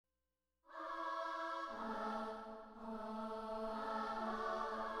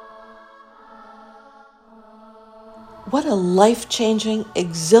What a life-changing,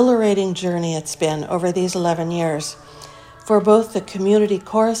 exhilarating journey it's been over these 11 years for both the Community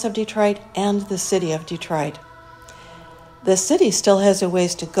Chorus of Detroit and the City of Detroit. The city still has a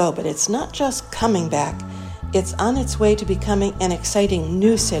ways to go, but it's not just coming back. It's on its way to becoming an exciting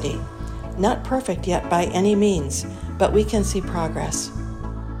new city. Not perfect yet by any means, but we can see progress.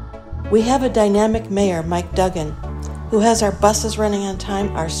 We have a dynamic mayor, Mike Duggan, who has our buses running on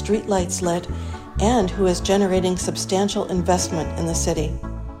time, our street lights lit, and who is generating substantial investment in the city.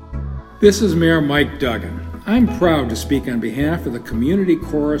 This is Mayor Mike Duggan. I'm proud to speak on behalf of the Community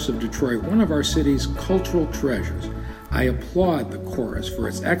Chorus of Detroit, one of our city's cultural treasures. I applaud the chorus for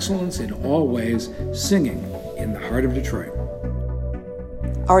its excellence in all ways, singing in the heart of Detroit.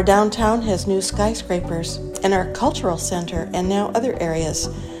 Our downtown has new skyscrapers, and our cultural center and now other areas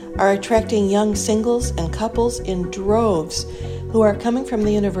are attracting young singles and couples in droves who are coming from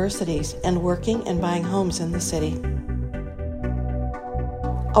the universities and working and buying homes in the city.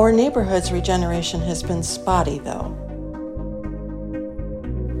 Our neighborhood's regeneration has been spotty, though.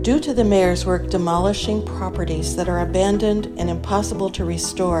 Due to the mayor's work demolishing properties that are abandoned and impossible to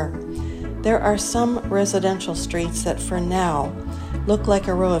restore, there are some residential streets that for now look like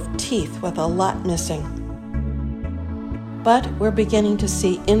a row of teeth with a lot missing. But we're beginning to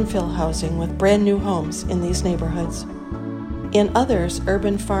see infill housing with brand new homes in these neighborhoods. In others,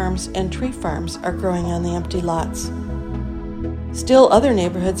 urban farms and tree farms are growing on the empty lots. Still, other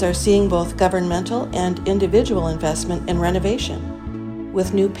neighborhoods are seeing both governmental and individual investment in renovation,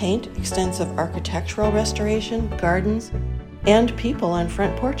 with new paint, extensive architectural restoration, gardens, and people on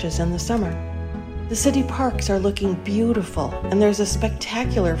front porches in the summer. The city parks are looking beautiful, and there's a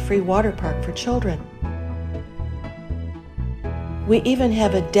spectacular free water park for children. We even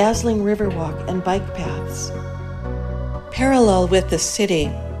have a dazzling riverwalk and bike paths. Parallel with the city,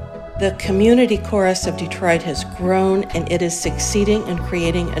 the Community Chorus of Detroit has grown, and it is succeeding in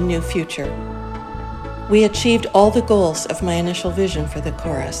creating a new future. We achieved all the goals of my initial vision for the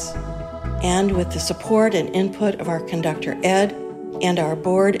chorus, and with the support and input of our conductor Ed and our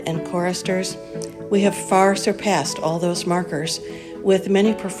board and choristers, we have far surpassed all those markers, with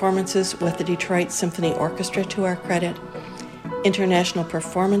many performances with the Detroit Symphony Orchestra to our credit, international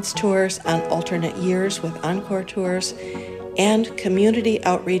performance tours on alternate years with encore tours, and community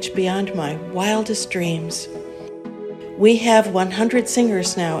outreach beyond my wildest dreams. We have 100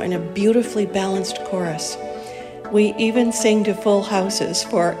 singers now in a beautifully balanced chorus. We even sing to full houses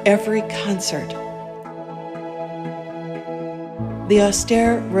for every concert. The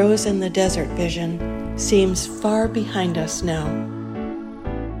austere Rose in the Desert vision seems far behind us now.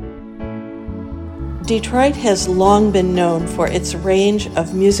 Detroit has long been known for its range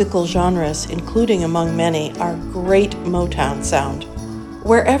of musical genres, including among many our great Motown sound.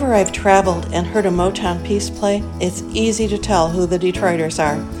 Wherever I've traveled and heard a Motown piece play, it's easy to tell who the Detroiters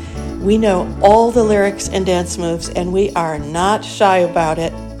are. We know all the lyrics and dance moves, and we are not shy about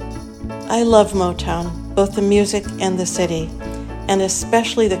it. I love Motown, both the music and the city, and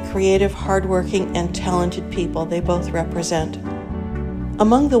especially the creative, hardworking, and talented people they both represent.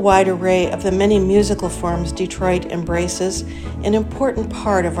 Among the wide array of the many musical forms Detroit embraces, an important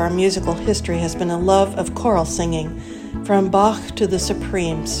part of our musical history has been a love of choral singing, from Bach to the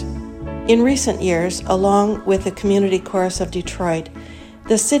Supremes. In recent years, along with the Community Chorus of Detroit,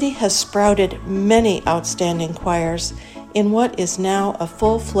 the city has sprouted many outstanding choirs in what is now a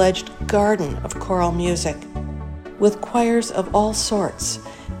full-fledged garden of choral music, with choirs of all sorts: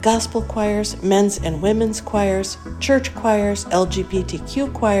 gospel choirs, men's and women's choirs, church choirs,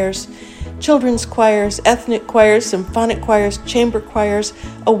 LGBTQ choirs, children's choirs, ethnic choirs, symphonic choirs, chamber choirs,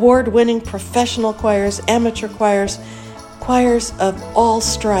 award-winning professional choirs, amateur choirs, choirs of all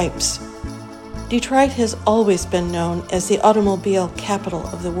stripes. Detroit has always been known as the automobile capital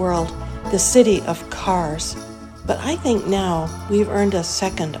of the world, the city of cars. But I think now we've earned a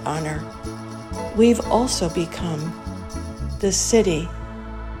second honor. We've also become the city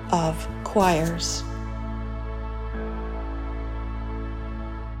of choirs.